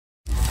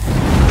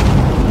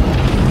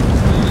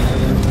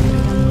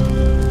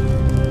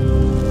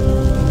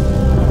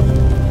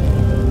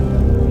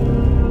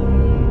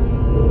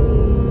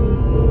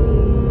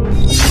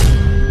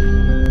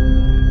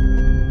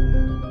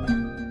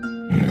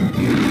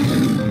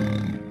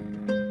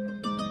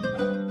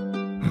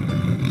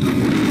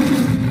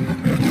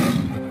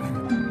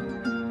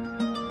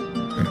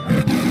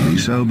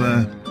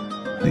sober,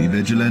 be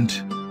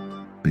vigilant,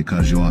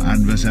 because your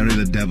adversary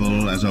the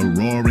devil, as a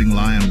roaring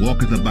lion,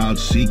 walketh about,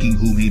 seeking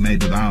whom he may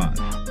devour.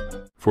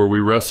 For we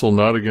wrestle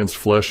not against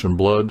flesh and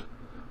blood,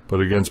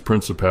 but against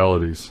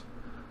principalities,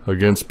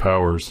 against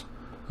powers,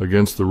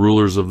 against the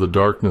rulers of the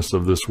darkness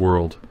of this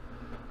world,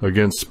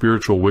 against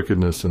spiritual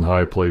wickedness in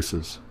high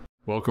places.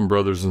 Welcome,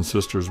 brothers and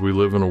sisters. We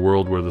live in a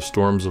world where the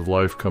storms of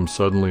life come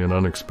suddenly and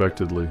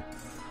unexpectedly.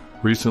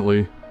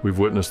 Recently, we've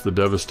witnessed the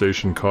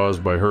devastation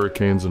caused by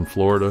hurricanes in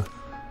Florida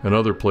and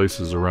other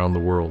places around the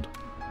world.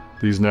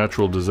 These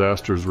natural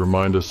disasters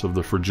remind us of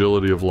the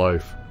fragility of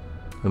life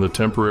and the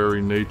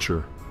temporary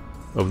nature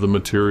of the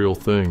material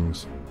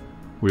things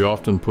we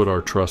often put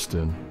our trust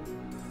in.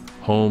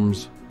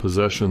 Homes,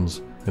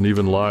 possessions, and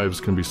even lives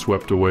can be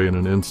swept away in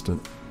an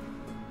instant.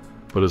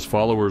 But as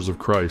followers of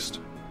Christ,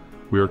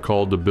 we are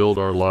called to build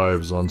our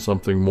lives on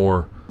something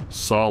more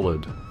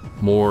solid,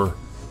 more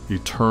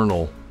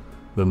eternal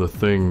than the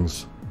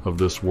things of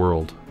this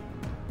world.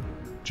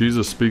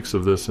 Jesus speaks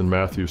of this in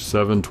Matthew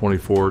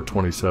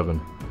 7:24-27,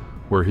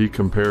 where he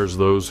compares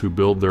those who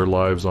build their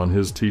lives on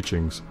his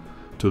teachings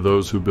to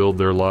those who build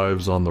their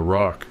lives on the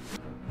rock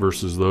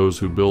versus those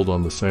who build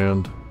on the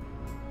sand.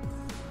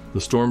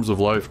 The storms of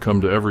life come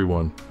to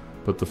everyone,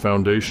 but the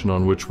foundation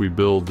on which we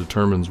build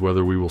determines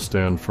whether we will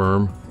stand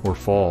firm or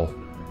fall.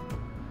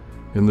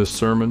 In this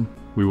sermon,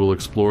 we will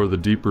explore the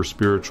deeper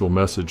spiritual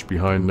message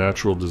behind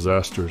natural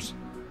disasters,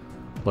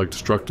 like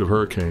destructive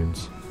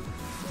hurricanes.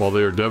 While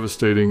they are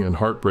devastating and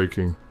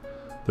heartbreaking,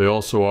 they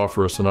also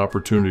offer us an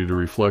opportunity to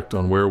reflect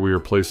on where we are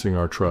placing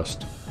our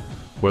trust,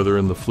 whether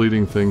in the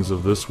fleeting things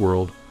of this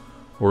world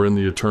or in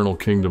the eternal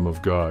kingdom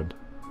of God.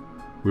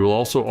 We will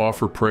also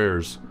offer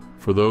prayers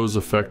for those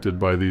affected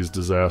by these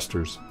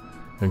disasters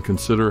and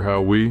consider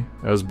how we,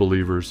 as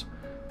believers,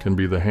 can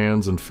be the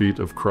hands and feet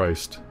of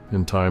Christ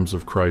in times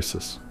of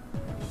crisis.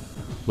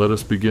 Let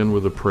us begin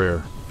with a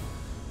prayer.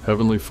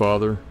 Heavenly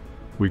Father,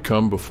 we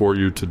come before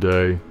you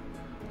today,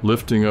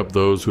 lifting up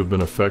those who have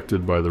been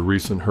affected by the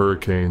recent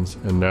hurricanes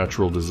and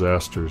natural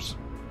disasters.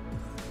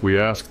 We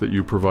ask that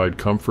you provide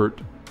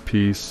comfort,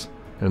 peace,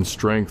 and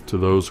strength to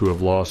those who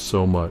have lost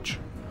so much.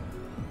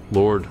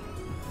 Lord,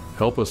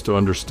 help us to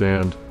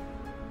understand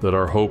that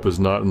our hope is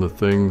not in the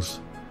things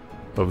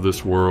of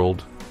this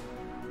world,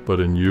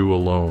 but in you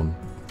alone.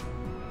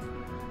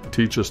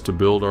 Teach us to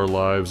build our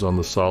lives on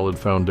the solid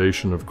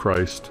foundation of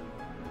Christ,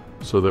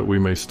 so that we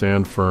may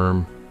stand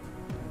firm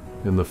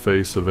in the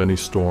face of any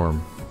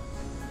storm.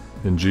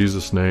 In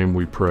Jesus' name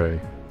we pray.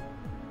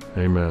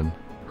 Amen.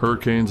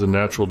 Hurricanes and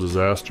natural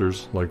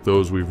disasters, like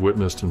those we've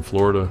witnessed in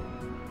Florida,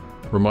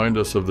 remind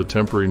us of the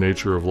temporary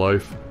nature of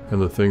life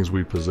and the things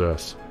we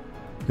possess.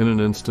 In an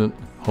instant,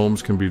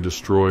 homes can be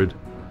destroyed,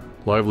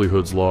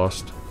 livelihoods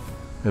lost,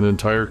 and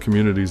entire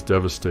communities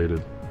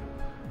devastated.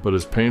 But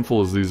as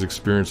painful as these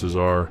experiences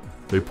are,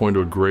 they point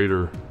to a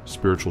greater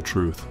spiritual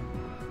truth.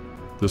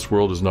 This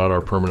world is not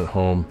our permanent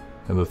home,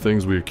 and the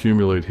things we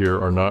accumulate here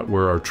are not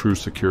where our true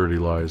security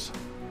lies.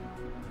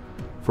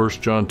 1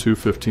 John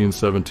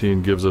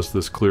 2:15-17 gives us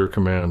this clear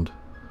command: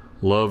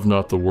 love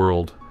not the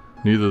world,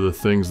 neither the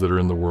things that are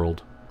in the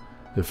world.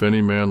 If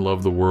any man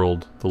love the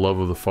world, the love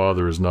of the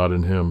Father is not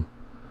in him.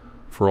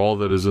 For all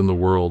that is in the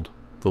world,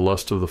 the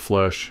lust of the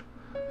flesh,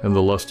 and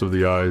the lust of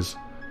the eyes,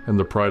 and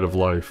the pride of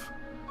life,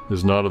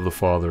 is not of the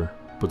Father,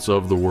 but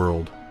of the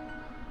world.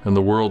 And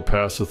the world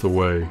passeth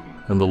away,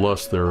 and the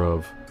lust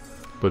thereof,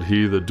 but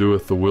he that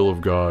doeth the will of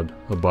God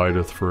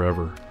abideth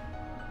forever.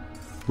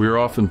 We are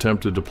often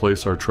tempted to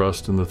place our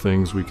trust in the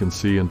things we can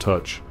see and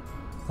touch,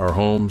 our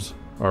homes,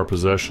 our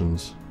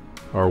possessions,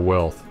 our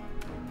wealth.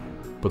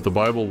 But the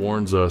Bible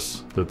warns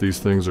us that these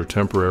things are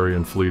temporary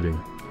and fleeting.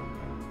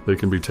 They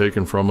can be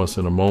taken from us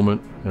in a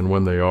moment, and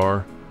when they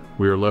are,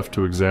 we are left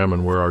to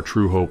examine where our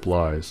true hope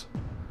lies.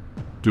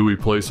 Do we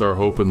place our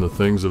hope in the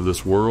things of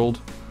this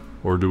world,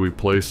 or do we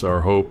place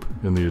our hope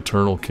in the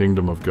eternal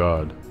kingdom of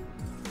God?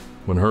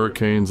 When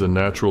hurricanes and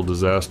natural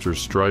disasters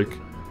strike,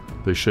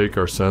 they shake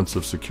our sense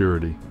of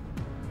security.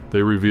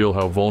 They reveal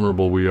how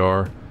vulnerable we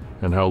are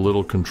and how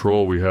little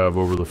control we have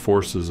over the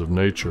forces of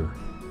nature.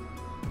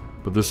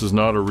 But this is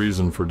not a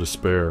reason for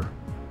despair.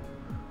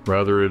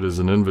 Rather, it is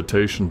an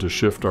invitation to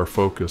shift our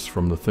focus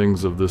from the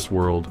things of this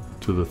world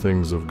to the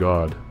things of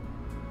God.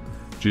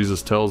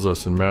 Jesus tells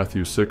us in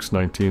Matthew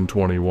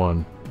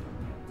 6:19-21,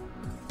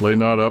 lay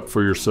not up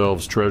for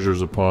yourselves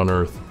treasures upon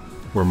earth,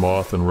 where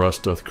moth and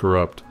rust doth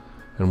corrupt,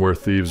 and where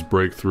thieves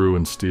break through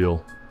and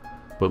steal.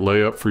 But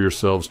lay up for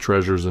yourselves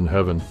treasures in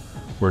heaven,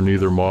 where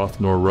neither moth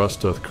nor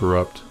rust doth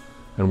corrupt,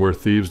 and where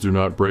thieves do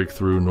not break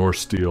through nor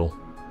steal.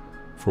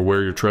 For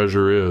where your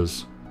treasure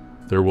is,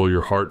 there will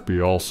your heart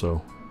be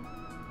also.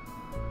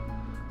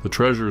 The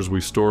treasures we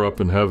store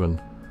up in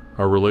heaven,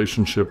 our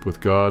relationship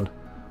with God,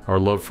 our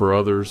love for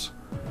others,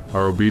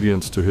 our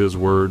obedience to His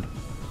word,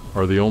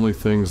 are the only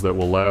things that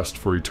will last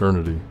for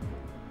eternity.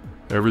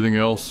 Everything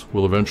else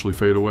will eventually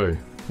fade away.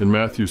 In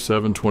Matthew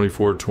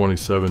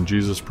 7:24-27,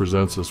 Jesus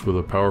presents us with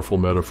a powerful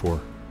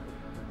metaphor: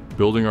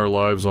 building our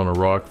lives on a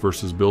rock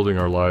versus building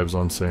our lives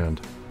on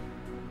sand.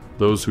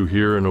 Those who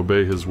hear and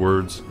obey His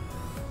words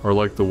are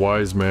like the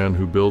wise man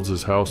who builds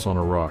his house on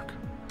a rock.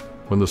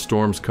 When the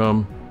storms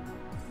come,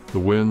 the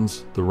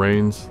winds, the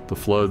rains, the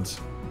floods,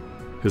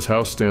 his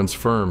house stands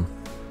firm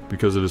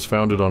because it is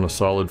founded on a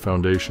solid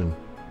foundation.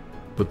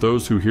 But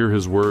those who hear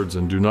his words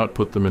and do not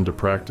put them into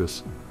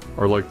practice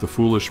are like the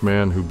foolish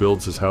man who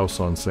builds his house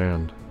on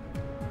sand.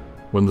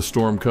 When the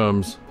storm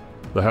comes,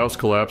 the house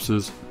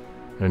collapses,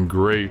 and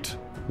great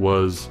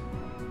was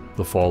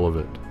the fall of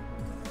it.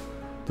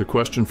 The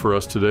question for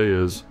us today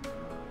is,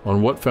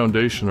 on what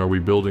foundation are we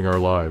building our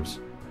lives?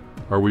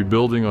 Are we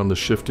building on the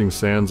shifting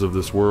sands of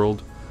this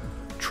world,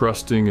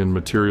 trusting in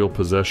material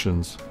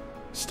possessions,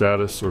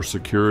 status, or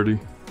security?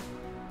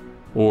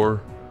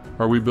 Or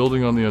are we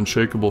building on the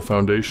unshakable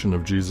foundation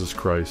of Jesus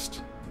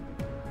Christ?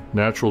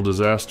 Natural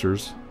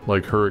disasters,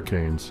 like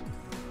hurricanes,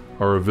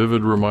 are a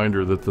vivid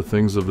reminder that the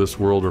things of this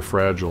world are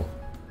fragile.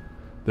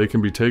 They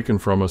can be taken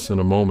from us in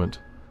a moment,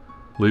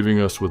 leaving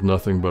us with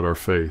nothing but our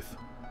faith.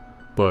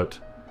 But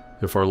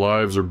if our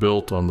lives are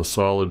built on the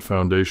solid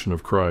foundation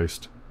of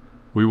Christ,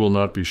 we will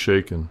not be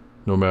shaken,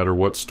 no matter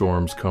what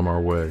storms come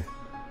our way.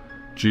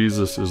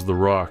 Jesus is the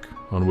rock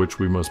on which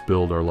we must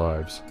build our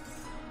lives.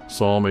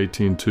 Psalm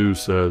 18:2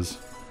 says,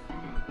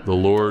 "The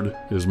Lord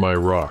is my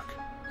rock,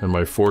 and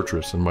my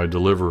fortress, and my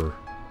deliverer,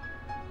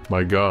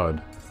 my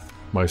God,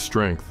 my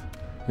strength,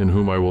 in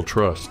whom I will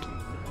trust,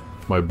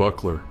 my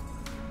buckler,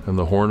 and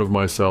the horn of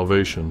my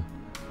salvation,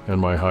 and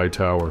my high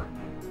tower."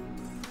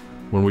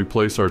 When we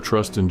place our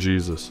trust in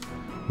Jesus,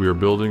 we are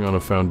building on a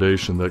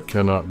foundation that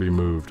cannot be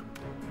moved.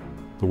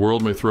 The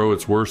world may throw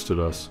its worst at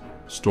us,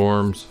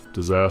 storms,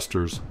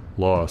 disasters,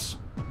 loss,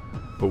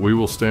 but we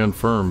will stand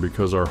firm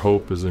because our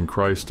hope is in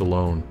Christ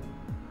alone.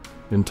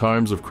 In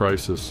times of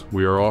crisis,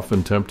 we are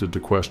often tempted to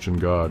question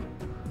God.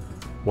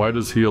 Why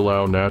does He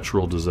allow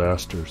natural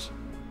disasters?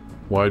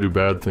 Why do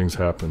bad things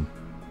happen?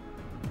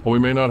 While we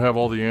may not have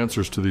all the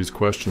answers to these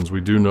questions,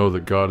 we do know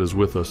that God is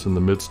with us in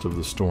the midst of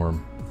the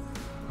storm.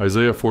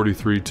 Isaiah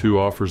 43:2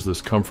 offers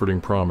this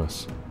comforting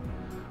promise.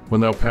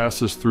 "When thou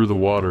passest through the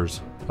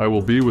waters, I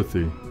will be with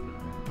thee,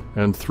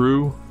 and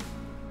through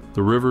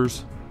the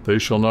rivers, they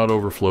shall not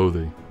overflow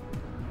thee.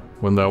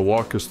 When thou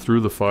walkest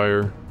through the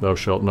fire, thou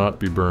shalt not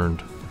be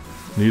burned,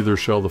 neither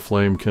shall the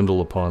flame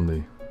kindle upon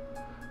thee."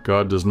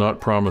 God does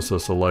not promise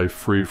us a life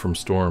free from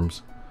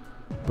storms,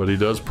 but He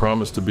does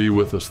promise to be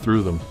with us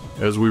through them.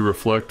 As we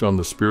reflect on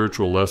the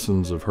spiritual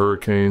lessons of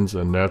hurricanes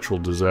and natural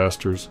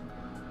disasters,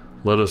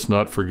 let us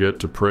not forget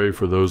to pray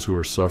for those who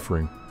are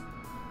suffering.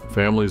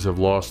 Families have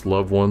lost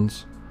loved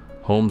ones,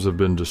 homes have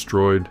been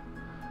destroyed,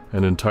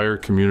 and entire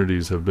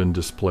communities have been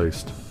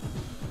displaced.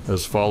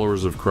 As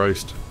followers of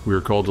Christ, we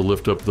are called to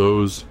lift up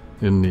those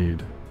in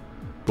need,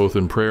 both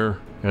in prayer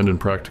and in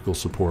practical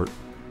support.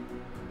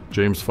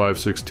 James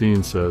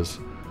 5:16 says,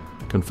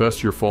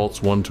 "Confess your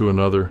faults one to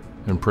another,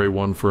 and pray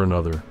one for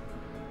another,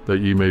 that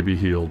ye may be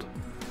healed.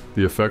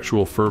 The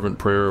effectual fervent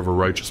prayer of a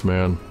righteous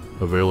man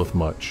availeth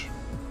much."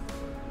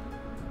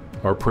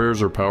 Our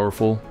prayers are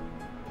powerful,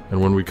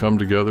 and when we come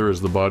together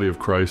as the body of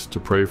Christ to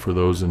pray for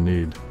those in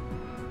need,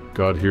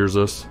 God hears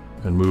us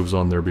and moves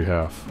on their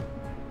behalf.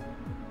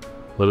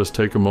 Let us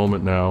take a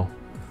moment now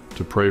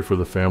to pray for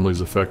the families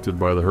affected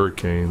by the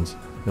hurricanes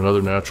and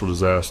other natural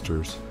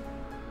disasters.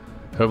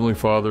 Heavenly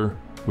Father,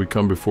 we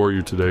come before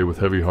you today with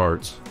heavy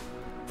hearts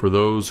for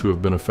those who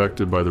have been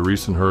affected by the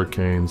recent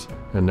hurricanes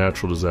and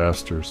natural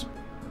disasters.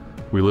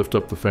 We lift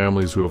up the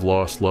families who have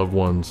lost loved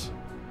ones,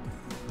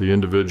 the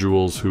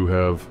individuals who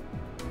have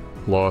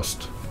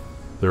lost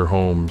their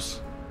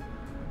homes,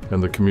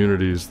 and the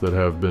communities that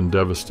have been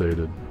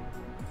devastated.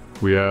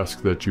 We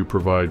ask that you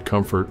provide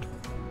comfort,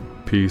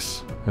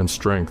 peace, and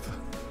strength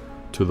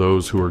to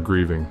those who are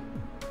grieving.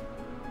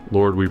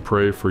 Lord, we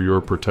pray for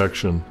your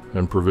protection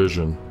and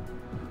provision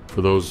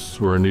for those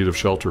who are in need of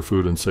shelter,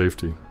 food, and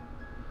safety.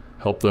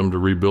 Help them to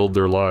rebuild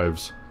their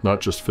lives,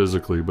 not just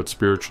physically, but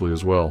spiritually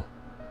as well.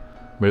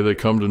 May they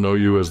come to know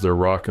you as their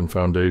rock and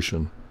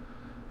foundation.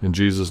 In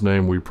Jesus'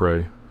 name we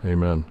pray.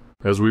 Amen.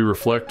 As we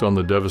reflect on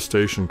the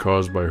devastation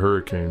caused by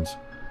hurricanes,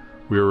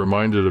 we are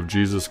reminded of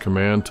Jesus'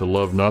 command to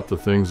love not the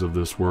things of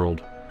this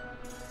world,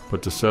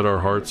 but to set our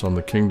hearts on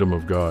the kingdom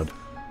of God.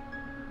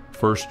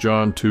 1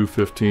 John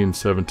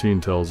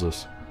 2:15-17 tells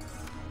us,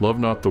 "Love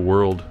not the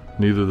world,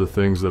 neither the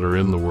things that are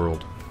in the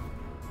world.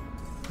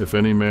 If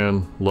any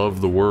man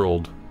love the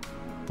world,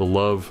 the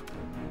love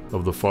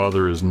of the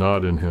Father is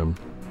not in him.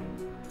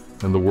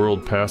 And the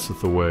world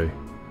passeth away,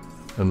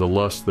 and the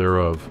lust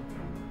thereof.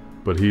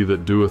 But he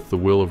that doeth the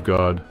will of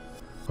God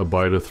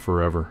abideth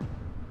forever."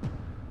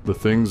 The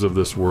things of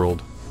this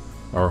world,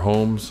 our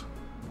homes,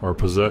 our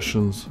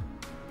possessions,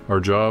 our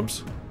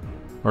jobs,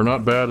 are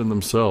not bad in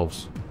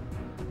themselves.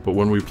 But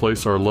when we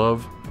place our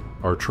love,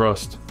 our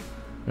trust,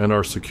 and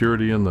our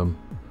security in them,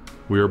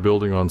 we are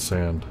building on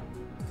sand.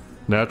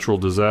 Natural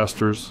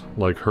disasters,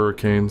 like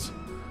hurricanes,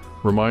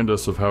 remind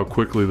us of how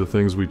quickly the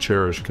things we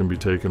cherish can be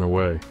taken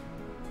away.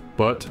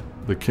 But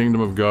the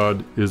kingdom of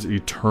God is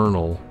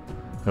eternal,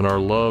 and our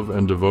love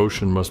and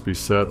devotion must be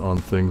set on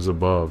things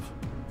above.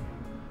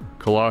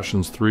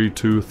 Colossians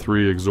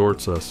 3:2-3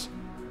 exhorts us,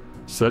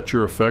 Set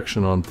your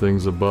affection on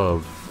things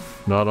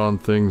above, not on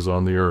things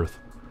on the earth,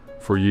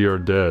 for ye are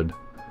dead,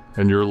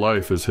 and your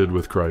life is hid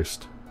with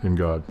Christ in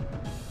God.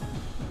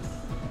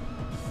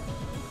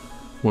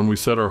 When we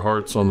set our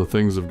hearts on the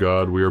things of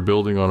God, we are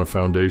building on a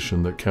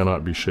foundation that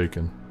cannot be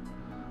shaken.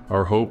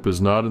 Our hope is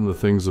not in the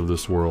things of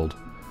this world,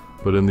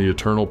 but in the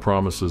eternal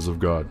promises of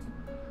God.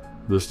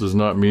 This does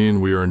not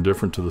mean we are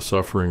indifferent to the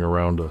suffering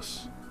around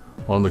us.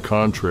 On the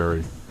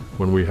contrary,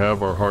 when we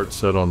have our hearts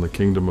set on the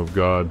kingdom of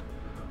God,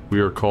 we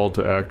are called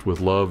to act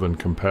with love and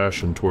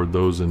compassion toward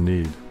those in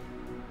need.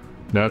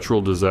 Natural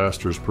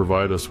disasters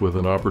provide us with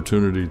an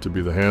opportunity to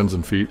be the hands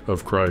and feet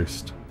of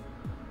Christ,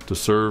 to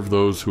serve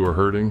those who are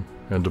hurting,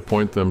 and to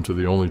point them to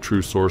the only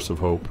true source of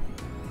hope,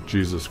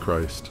 Jesus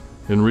Christ.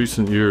 In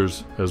recent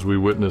years, as we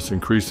witness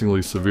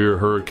increasingly severe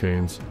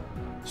hurricanes,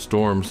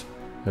 storms,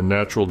 and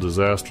natural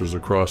disasters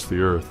across the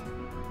earth,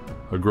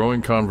 a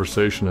growing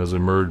conversation has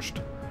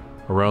emerged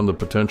around the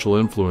potential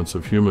influence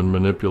of human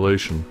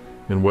manipulation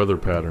in weather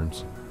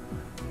patterns,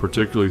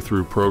 particularly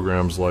through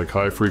programs like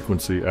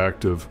high-frequency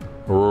active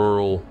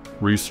auroral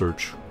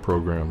research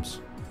programs.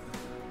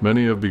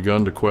 Many have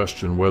begun to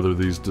question whether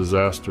these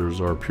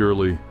disasters are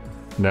purely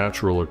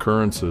natural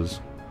occurrences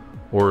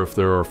or if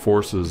there are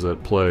forces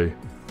at play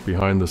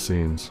behind the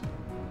scenes,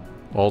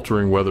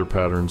 altering weather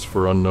patterns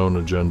for unknown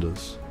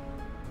agendas.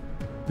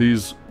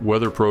 These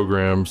weather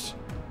programs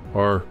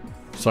are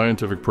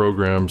scientific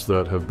programs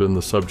that have been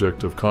the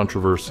subject of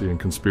controversy and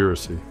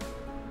conspiracy.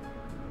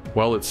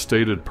 While its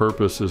stated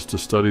purpose is to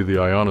study the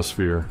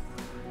ionosphere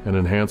and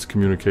enhance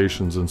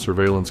communications and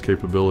surveillance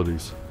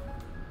capabilities,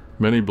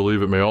 many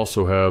believe it may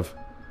also have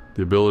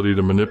the ability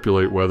to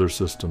manipulate weather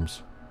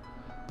systems.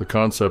 The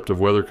concept of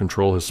weather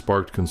control has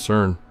sparked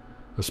concern,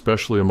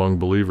 especially among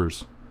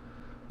believers,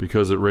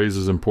 because it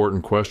raises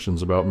important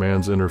questions about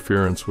man's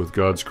interference with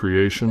God's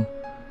creation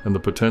and the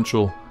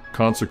potential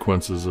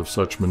consequences of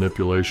such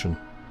manipulation.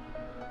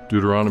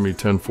 Deuteronomy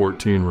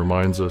 10:14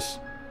 reminds us,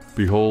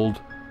 "Behold,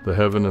 the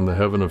heaven and the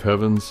heaven of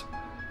heavens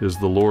is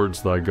the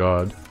Lord's thy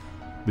God,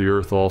 the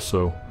earth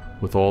also,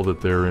 with all that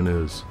therein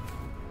is."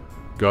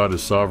 God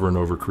is sovereign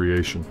over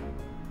creation.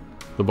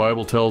 The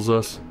Bible tells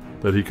us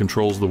that he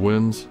controls the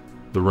winds,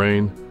 the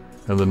rain,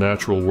 and the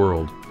natural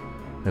world,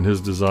 and his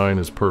design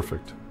is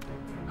perfect.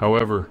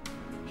 However,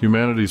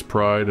 humanity's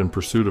pride and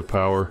pursuit of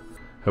power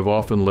have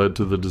often led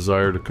to the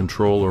desire to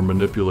control or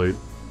manipulate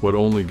what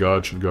only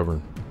God should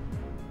govern.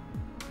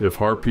 If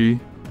HARP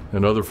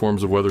and other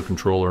forms of weather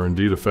control are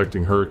indeed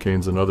affecting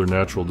hurricanes and other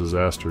natural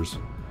disasters,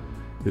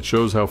 it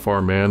shows how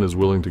far man is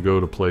willing to go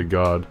to play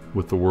God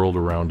with the world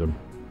around him.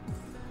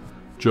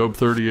 Job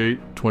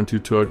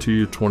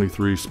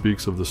 38:22-23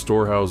 speaks of the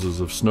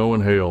storehouses of snow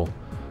and hail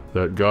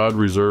that God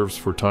reserves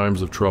for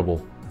times of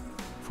trouble,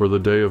 for the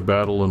day of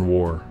battle and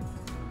war.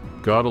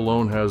 God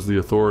alone has the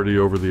authority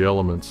over the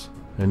elements,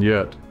 and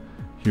yet,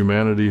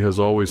 humanity has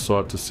always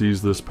sought to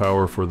seize this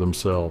power for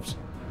themselves,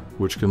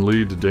 which can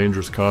lead to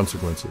dangerous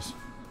consequences.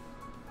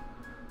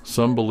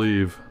 Some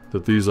believe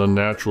that these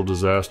unnatural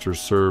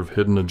disasters serve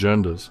hidden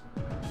agendas,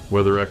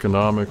 whether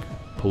economic,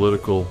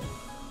 political,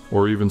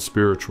 or even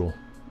spiritual.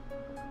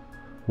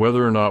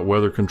 Whether or not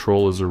weather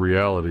control is a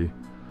reality,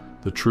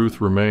 the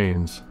truth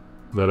remains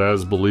that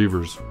as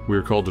believers, we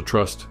are called to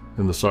trust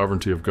in the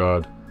sovereignty of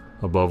God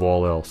above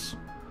all else.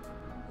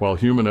 While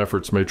human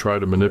efforts may try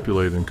to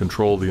manipulate and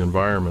control the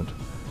environment,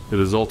 it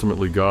is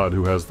ultimately God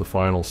who has the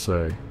final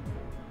say.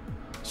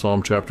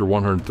 Psalm chapter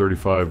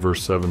 135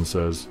 verse 7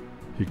 says,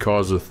 "He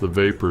causeth the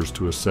vapors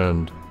to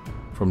ascend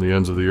from the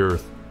ends of the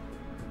earth.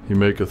 He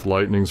maketh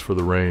lightnings for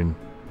the rain.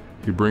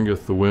 He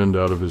bringeth the wind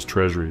out of his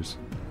treasuries."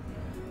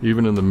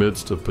 Even in the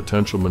midst of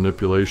potential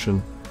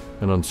manipulation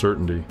and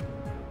uncertainty,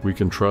 we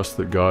can trust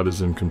that God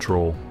is in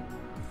control.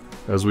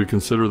 As we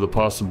consider the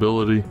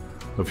possibility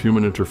of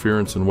human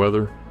interference in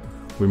weather,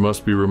 we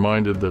must be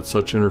reminded that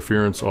such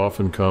interference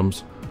often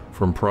comes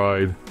from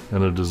pride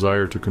and a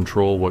desire to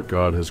control what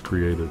God has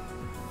created.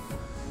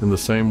 In the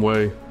same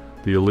way,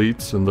 the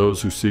elites and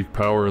those who seek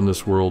power in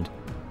this world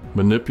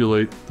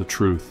manipulate the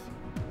truth,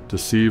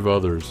 deceive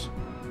others,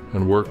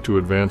 and work to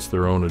advance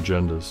their own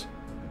agendas.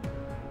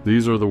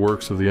 These are the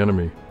works of the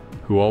enemy,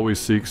 who always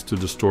seeks to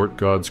distort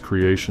God's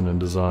creation and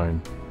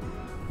design.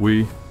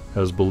 We,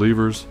 as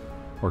believers,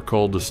 are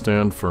called to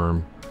stand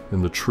firm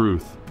in the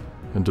truth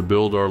and to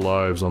build our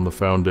lives on the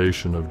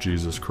foundation of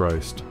Jesus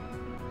Christ.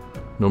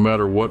 No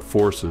matter what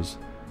forces,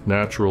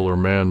 natural or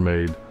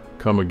man-made,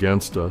 come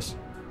against us,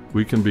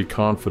 we can be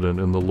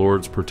confident in the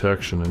Lord's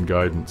protection and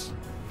guidance.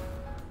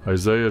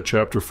 Isaiah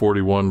chapter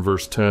 41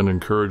 verse 10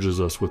 encourages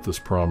us with this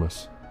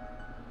promise.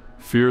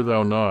 "Fear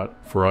thou not,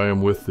 for I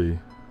am with thee.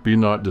 Be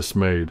not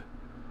dismayed,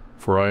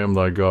 for I am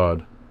thy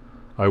God.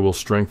 I will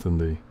strengthen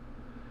thee.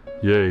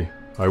 Yea,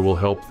 I will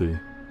help thee.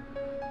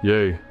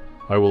 Yea,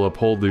 I will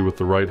uphold thee with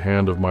the right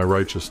hand of my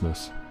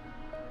righteousness."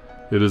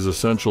 It is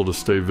essential to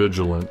stay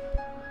vigilant,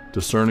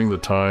 discerning the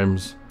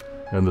times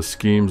and the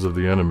schemes of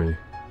the enemy,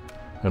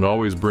 and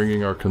always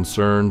bringing our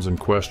concerns and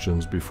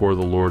questions before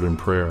the Lord in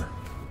prayer.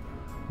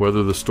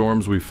 Whether the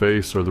storms we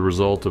face are the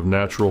result of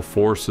natural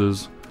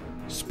forces,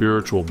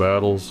 spiritual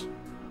battles,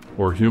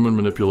 or human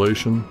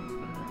manipulation,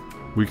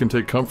 we can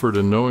take comfort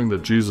in knowing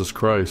that Jesus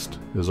Christ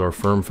is our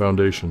firm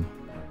foundation.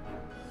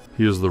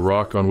 He is the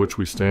rock on which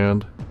we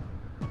stand,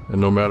 and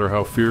no matter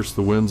how fierce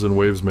the winds and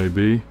waves may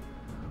be,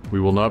 we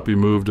will not be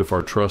moved if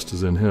our trust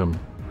is in Him.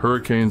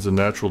 Hurricanes and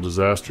natural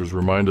disasters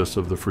remind us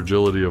of the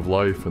fragility of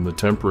life and the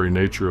temporary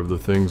nature of the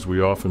things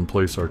we often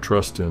place our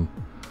trust in.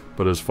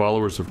 But as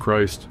followers of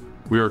Christ,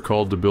 we are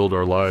called to build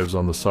our lives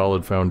on the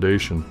solid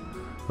foundation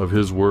of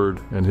His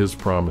Word and His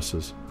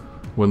promises.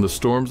 When the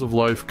storms of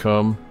life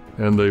come,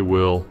 and they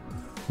will,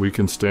 we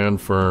can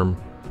stand firm,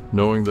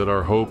 knowing that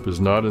our hope is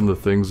not in the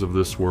things of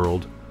this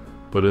world,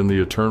 but in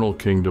the eternal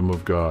kingdom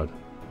of God.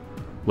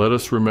 Let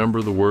us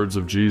remember the words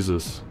of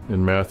Jesus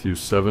in Matthew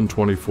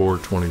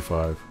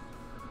 7:24-25.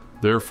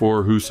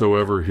 Therefore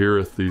whosoever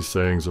heareth these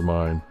sayings of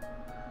mine,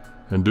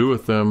 and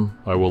doeth them,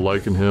 I will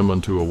liken him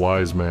unto a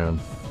wise man,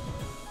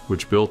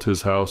 which built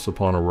his house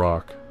upon a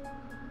rock.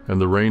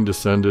 And the rain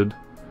descended,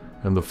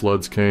 and the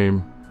floods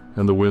came,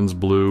 and the winds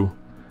blew,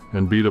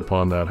 and beat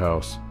upon that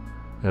house,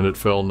 and it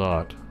fell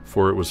not,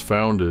 for it was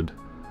founded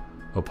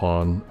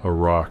upon a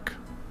rock.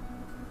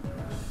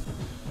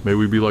 May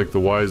we be like the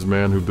wise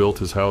man who built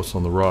his house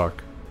on the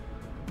rock,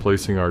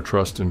 placing our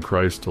trust in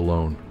Christ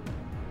alone.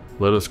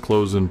 Let us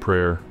close in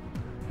prayer,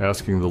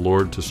 asking the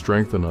Lord to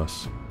strengthen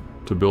us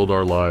to build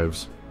our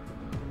lives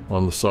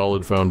on the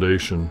solid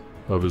foundation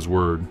of His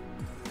Word,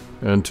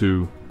 and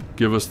to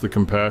give us the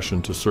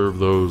compassion to serve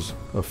those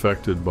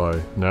affected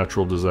by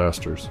natural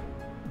disasters.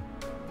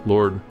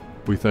 Lord,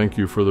 we thank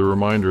You for the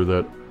reminder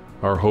that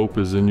our hope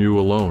is in You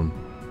alone.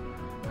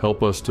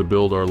 Help us to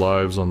build our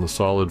lives on the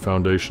solid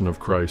foundation of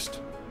Christ,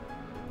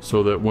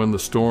 so that when the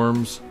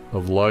storms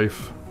of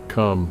life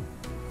come,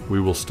 we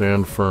will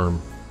stand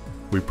firm.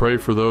 We pray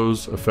for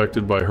those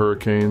affected by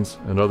hurricanes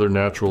and other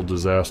natural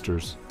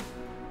disasters,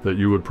 that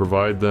You would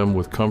provide them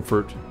with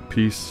comfort,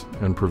 peace,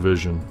 and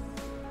provision.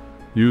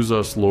 Use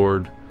us,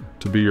 Lord,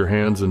 to be Your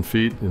hands and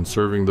feet in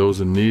serving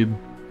those in need.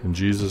 In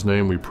Jesus'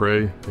 name we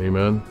pray,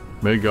 amen.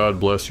 May God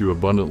bless you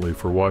abundantly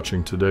for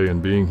watching today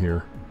and being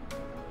here.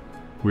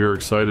 We are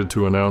excited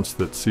to announce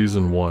that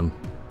Season 1,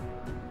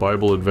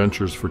 Bible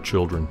Adventures for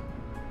Children.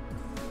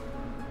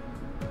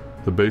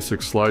 The basic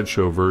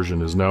slideshow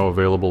version is now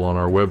available on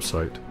our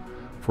website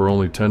for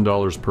only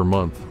 $10 per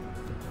month,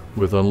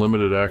 with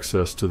unlimited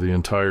access to the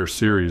entire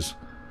series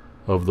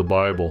of the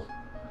Bible,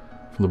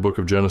 from the book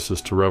of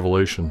Genesis to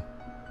Revelation.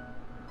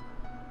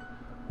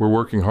 We're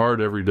working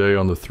hard every day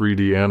on the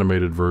 3D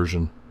animated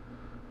version,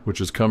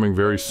 which is coming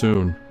very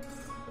soon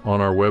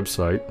on our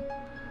website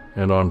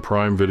and on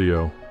Prime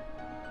Video.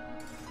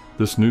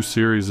 This new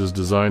series is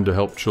designed to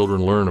help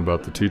children learn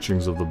about the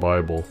teachings of the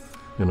Bible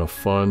in a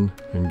fun,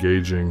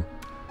 engaging,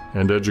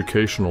 and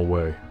educational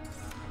way.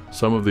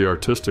 Some of the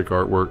artistic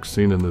artwork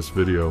seen in this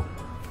video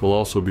will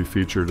also be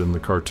featured in the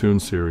cartoon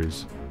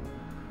series.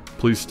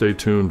 Please stay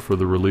tuned for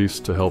the release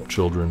to help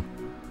children,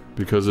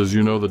 because as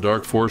you know, the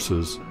dark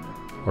forces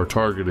are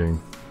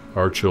targeting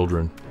our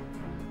children,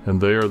 and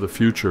they are the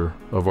future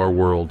of our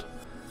world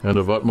and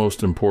of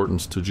utmost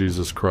importance to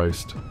Jesus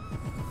Christ.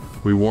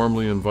 We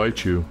warmly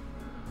invite you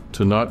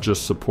to not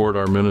just support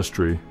our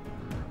ministry,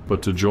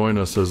 but to join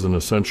us as an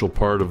essential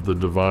part of the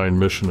divine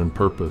mission and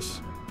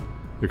purpose.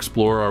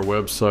 Explore our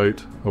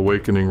website,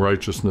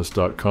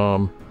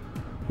 awakeningrighteousness.com,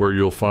 where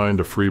you'll find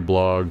a free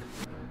blog,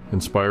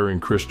 inspiring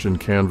Christian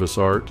canvas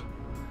art,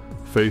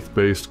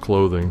 faith-based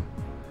clothing,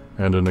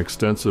 and an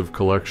extensive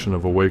collection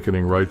of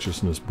Awakening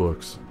Righteousness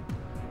books.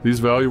 These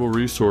valuable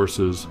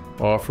resources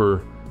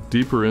offer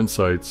deeper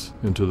insights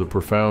into the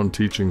profound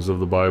teachings of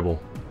the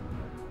Bible,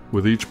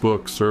 with each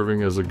book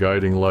serving as a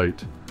guiding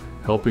light,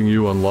 helping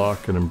you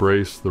unlock and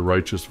embrace the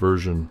righteous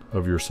version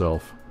of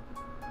yourself.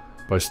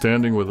 By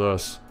standing with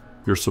us,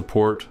 your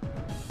support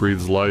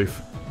breathes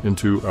life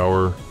into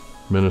our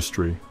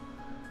ministry,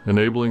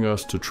 enabling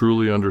us to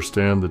truly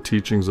understand the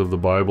teachings of the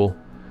Bible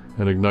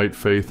and ignite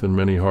faith in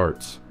many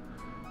hearts.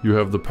 You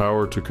have the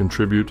power to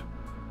contribute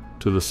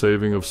to the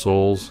saving of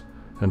souls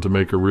and to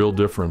make a real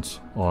difference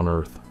on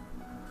earth.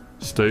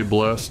 Stay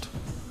blessed,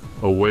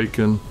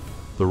 awaken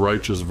the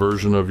righteous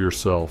version of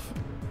yourself,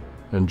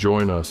 and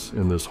join us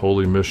in this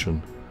holy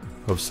mission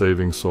of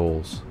saving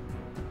souls.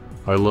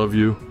 I love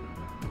you.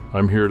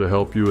 I'm here to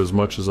help you as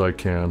much as I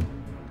can.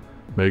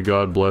 May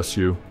God bless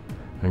you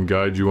and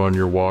guide you on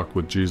your walk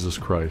with Jesus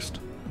Christ.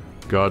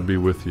 God be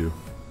with you.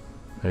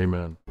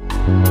 Amen.